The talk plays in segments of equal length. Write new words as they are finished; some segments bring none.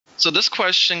So this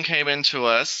question came into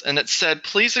us, and it said,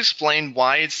 please explain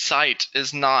why site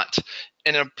is not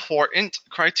an important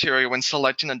criteria when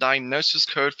selecting a diagnosis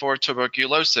code for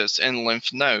tuberculosis in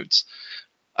lymph nodes.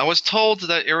 I was told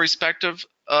that irrespective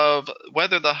of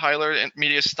whether the hilar,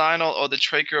 mediastinal, or the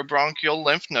tracheobronchial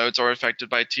lymph nodes are affected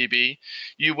by TB,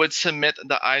 you would submit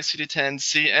the ICD-10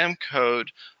 CM code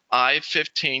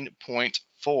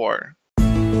I15.4.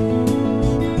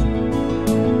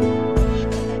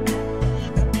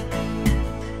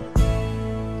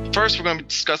 First, we're going to be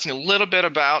discussing a little bit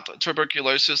about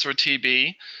tuberculosis or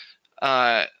TB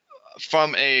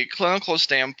from a clinical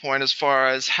standpoint as far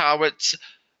as how it's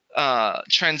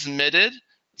transmitted,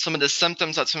 some of the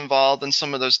symptoms that's involved, and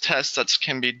some of those tests that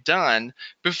can be done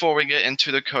before we get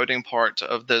into the coding part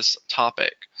of this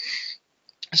topic.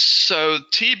 So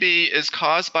TB is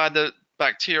caused by the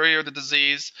bacteria or the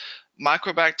disease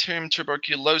Mycobacterium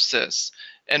tuberculosis.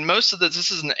 And most of this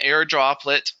is an air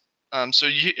droplet. So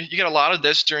you get a lot of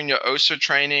this during your OSHA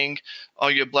training or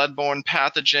your bloodborne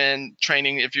pathogen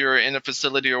training if you're in a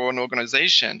facility or an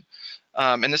organization.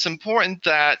 And it's important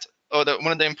that,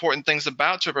 one of the important things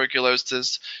about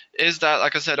tuberculosis is that,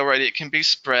 like I said already, it can be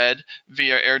spread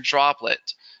via air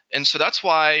droplet. And so that's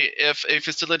why if a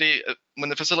facility, when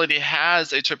the facility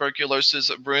has a tuberculosis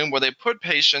room where they put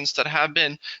patients that have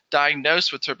been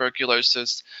diagnosed with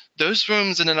tuberculosis, those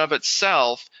rooms in and of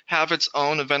itself have its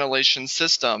own ventilation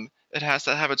system. It has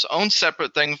to have its own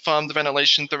separate thing from the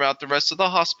ventilation throughout the rest of the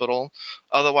hospital.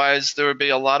 Otherwise, there would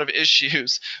be a lot of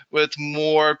issues with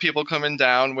more people coming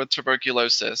down with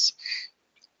tuberculosis.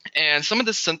 And some of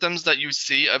the symptoms that you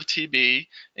see of TB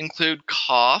include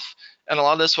cough, and a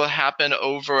lot of this will happen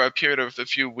over a period of a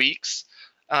few weeks.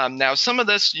 Now, some of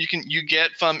this you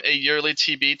get from a yearly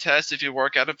TB test if you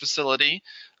work at a facility.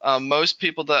 Most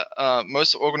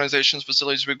organizations,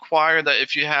 facilities require that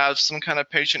if you have some kind of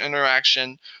patient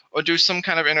interaction or do some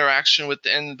kind of interaction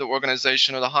within the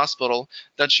organization or the hospital,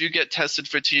 that you get tested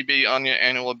for TB on your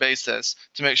annual basis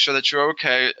to make sure that you're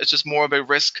okay. It's just more of a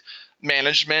risk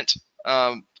management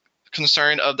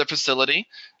concern of the facility,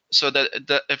 so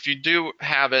that if you do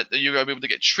have it, that you're able to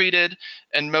get treated.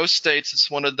 In most states,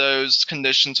 it's one of those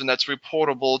conditions, and that's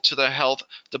reportable to the health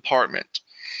department.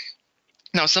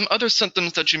 Now, some other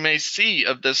symptoms that you may see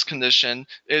of this condition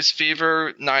is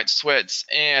fever, night sweats,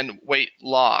 and weight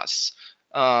loss.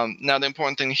 Now, the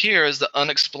important thing here is the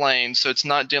unexplained. So it's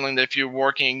not dealing with if you're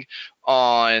working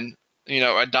on,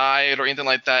 a diet or anything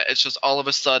like that. It's just all of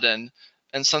a sudden,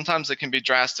 and sometimes it can be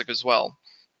drastic as well.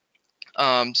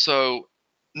 So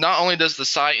not only does the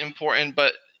site important,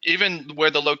 but even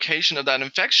where the location of that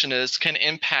infection is can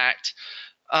impact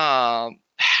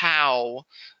how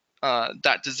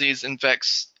that disease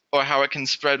infects or how it can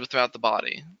spread throughout the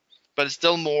body. But it's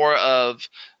still more of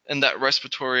in that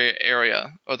respiratory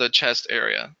area or the chest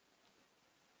area.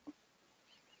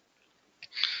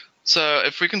 So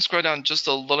if we can scroll down just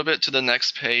a little bit to the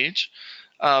next page,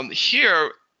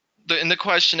 here in the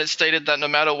question it stated that no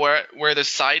matter where the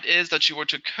site is, that you were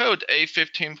to code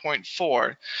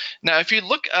A15.4. Now, if you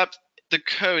look up the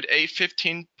code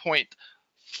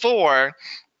A15.4,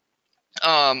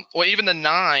 or even the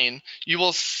 9, you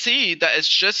will see that it's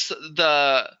just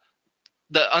the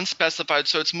unspecified.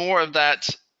 So it's more of that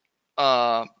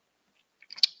kind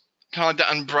of like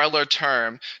the umbrella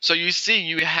term. So you see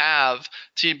you have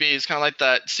TB is kind of like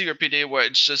that COPD, where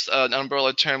it's just an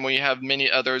umbrella term where you have many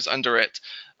others under it.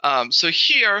 So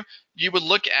here you would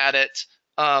look at it,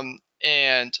 and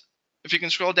if you can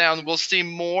scroll down, we'll see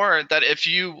more that if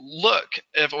you look,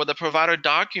 or the provider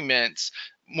documents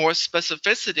more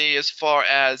specificity as far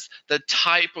as the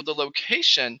type or the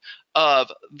location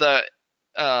of the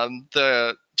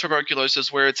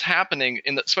tuberculosis where it's happening,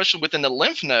 especially within the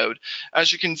lymph node.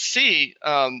 As you can see,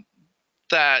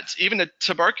 that even the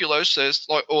tuberculosis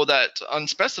or that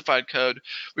unspecified code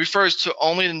refers to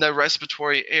only in the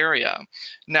respiratory area.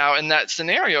 Now, in that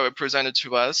scenario it presented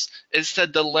to us, it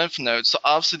said the lymph node. So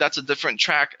obviously that's a different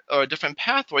track or a different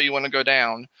pathway you want to go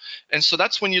down. And so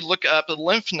that's when you look up the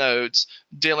lymph nodes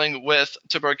dealing with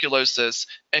tuberculosis,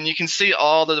 and you can see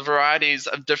all the varieties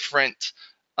of different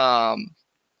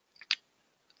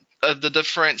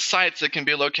sites that can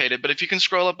be located. But if you can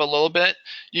scroll up a little bit,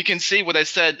 you can see what I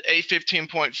said,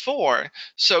 A15.4.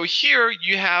 So here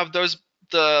you have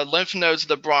the lymph nodes,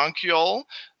 the bronchial,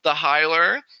 the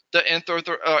hilar, the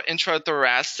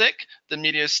intrathoracic, the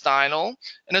mediastinal,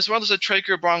 and as well as the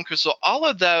tracheobronchial. So all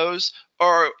of those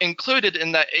are included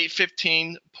in that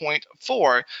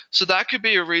 815.4. So that could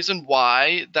be a reason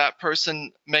why that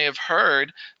person may have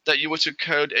heard that you should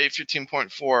code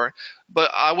 815.4.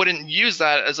 But I wouldn't use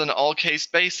that as an all-case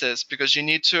basis, because you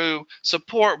need to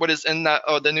support what is in that,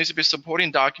 or there needs to be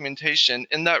supporting documentation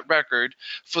in that record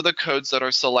for the codes that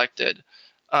are selected.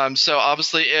 So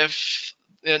obviously, if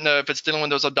it's dealing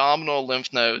with those abdominal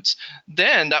lymph nodes,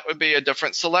 then that would be a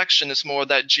different selection. It's more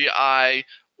that GI,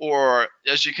 or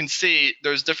as you can see,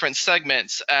 there's different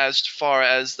segments as far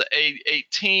as the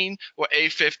A18 or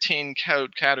A15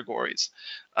 code categories.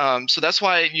 So that's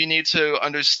why you need to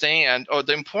understand, or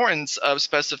the importance of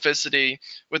specificity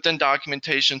within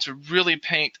documentation to really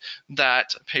paint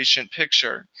that patient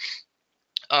picture.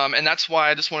 And that's why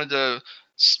I just wanted to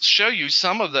show you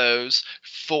some of those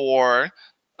for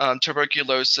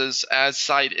tuberculosis, as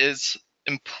site is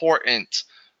important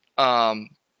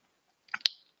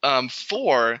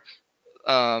for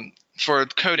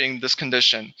coding this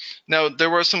condition. Now,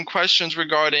 there were some questions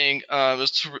regarding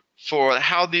for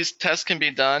how these tests can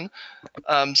be done.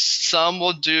 Some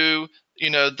will do,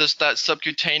 that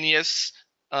subcutaneous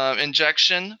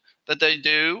injection that they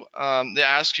do. They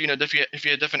ask you, if you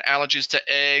have different allergies to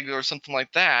egg or something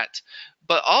like that.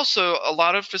 But also, a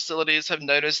lot of facilities have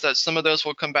noticed that some of those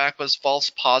will come back as false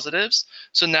positives.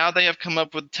 So now they have come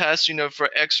up with tests, for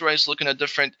X-rays looking at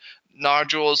different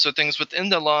nodules or things within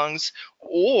the lungs,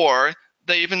 or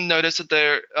they even notice that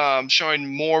they're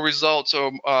showing more results,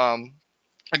 or a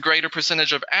greater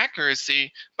percentage of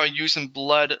accuracy by using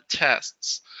blood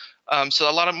tests. So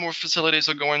a lot of more facilities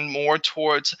are going more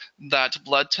towards that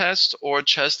blood test or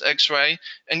chest X-ray.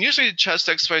 And usually chest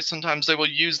X-ray, sometimes they will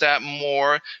use that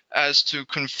more as to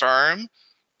confirm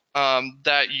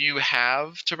that you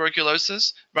have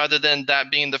tuberculosis, rather than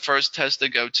that being the first test they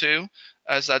go to,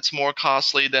 as that's more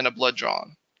costly than a blood draw.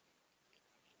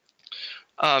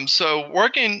 So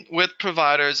working with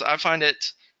providers, I find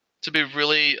it to be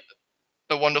really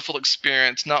a wonderful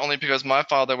experience, not only because my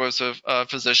father was a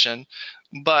physician,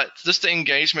 but just the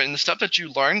engagement and the stuff that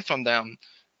you learn from them.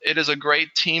 It is a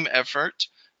great team effort.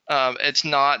 It's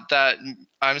not that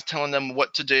I'm telling them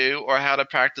what to do or how to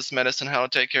practice medicine, how to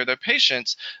take care of their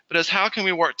patients, but it's how can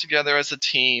we work together as a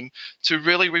team to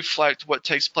really reflect what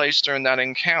takes place during that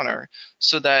encounter,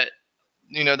 so that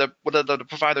what the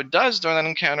provider does during that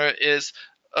encounter is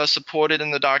supported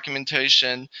in the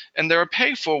documentation, and they're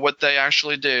paid for what they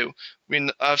actually do.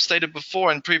 I've stated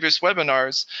before in previous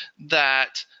webinars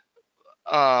that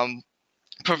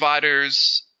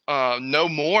providers know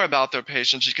more about their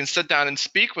patients. You can sit down and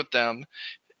speak with them,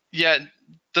 yet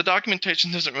the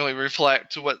documentation doesn't really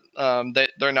reflect what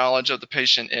their knowledge of the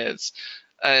patient is.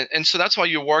 And so that's why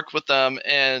you work with them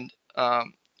and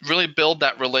really build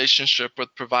that relationship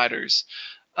with providers.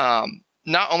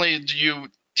 Not only do you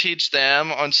teach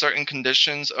them on certain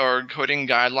conditions or coding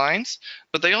guidelines,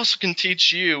 but they also can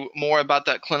teach you more about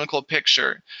that clinical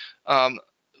picture.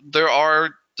 There are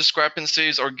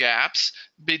discrepancies or gaps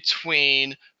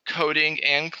between coding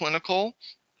and clinical,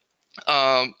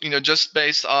 just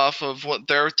based off of what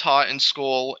they're taught in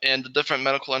school and the different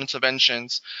medical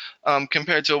interventions,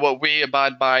 compared to what we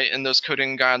abide by in those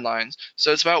coding guidelines.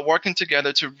 So it's about working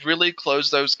together to really close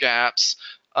those gaps,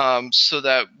 so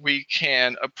that we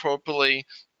can appropriately,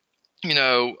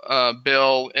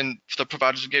 bill and for the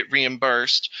providers to get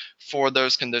reimbursed for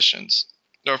those conditions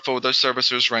or for those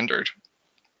services rendered.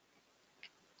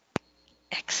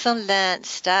 Excellent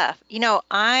stuff.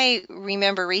 I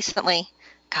remember recently,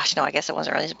 gosh, no, I guess it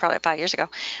wasn't really, probably 5 years ago,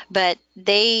 but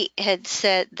they had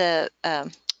said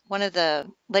one of the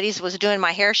ladies was doing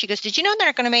my hair. She goes, "Did you know they're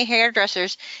not going to make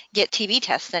hairdressers get TB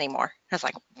tests anymore?" I was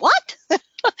like, "What?"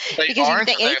 Because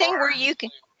anything where you can,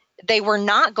 they were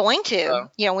not going to.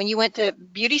 Oh. When you went to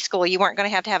beauty school, you weren't going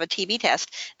to have a TB test.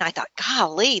 And I thought,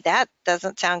 golly, that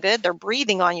doesn't sound good. They're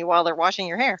breathing on you while they're washing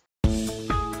your hair.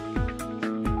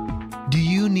 Do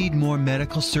you need more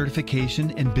medical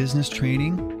certification and business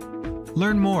training?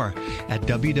 Learn more at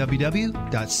www.cco.us.